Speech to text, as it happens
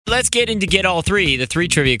let's get into Get All Three, the 3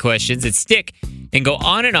 trivia questions that stick and go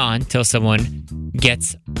on and on till someone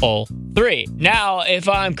gets all 3. Now, if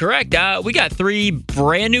I'm correct, we got 3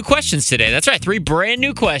 brand new questions today. That's right, 3 brand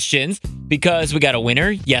new questions because we got a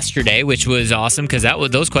winner yesterday, which was awesome because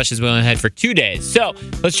those questions we only had for 2 days. So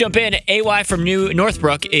let's jump in. AY from New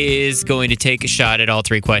Northbrook is going to take a shot at all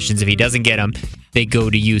 3 questions. If he doesn't get them, they go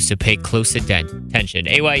to you, so pay close attention.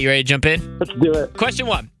 AY, you ready to jump in? Let's do it. Question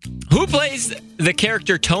 1. Who plays the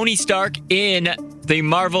character Tony Stark in the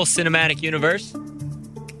Marvel Cinematic Universe?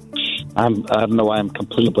 I don't know why I'm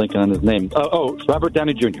completely blanking on his name. Robert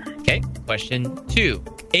Downey Jr. Okay. Question 2.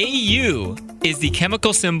 AU is the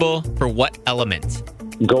chemical symbol for what element?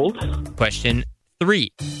 Gold. Question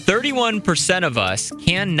 3. 31% of us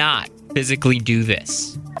cannot physically do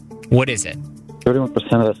this. What is it? 31%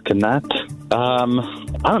 of us cannot.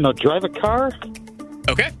 I don't know. Drive a car?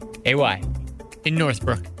 Okay. AY in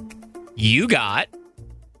Northbrook. You got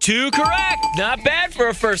 2 correct. Not bad for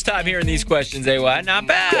a first time hearing these questions, AY. Not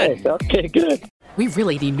bad. Okay, good. We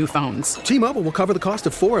really need new phones. T-Mobile will cover the cost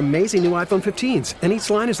of 4 amazing new iPhone 15s, and each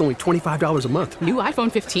line is only $25 a month. New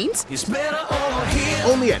iPhone 15s? It's better over here.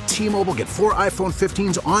 Only at T-Mobile, get 4 iPhone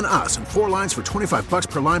 15s on us and 4 lines for $25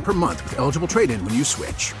 per line per month with eligible trade-in when you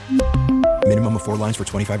switch. Minimum of 4 lines for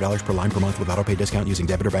 $25 per line per month with autopay discount using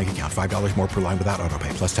debit or bank account. $5 more per line without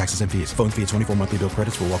autopay, plus taxes and fees. Phone fee at 24 monthly bill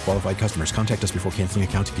credits for well-qualified customers. Contact us before canceling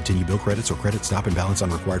account to continue bill credits or credit stop and balance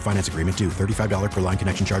on required finance agreement due. $35 per line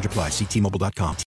connection charge applies. See T-Mobile.com.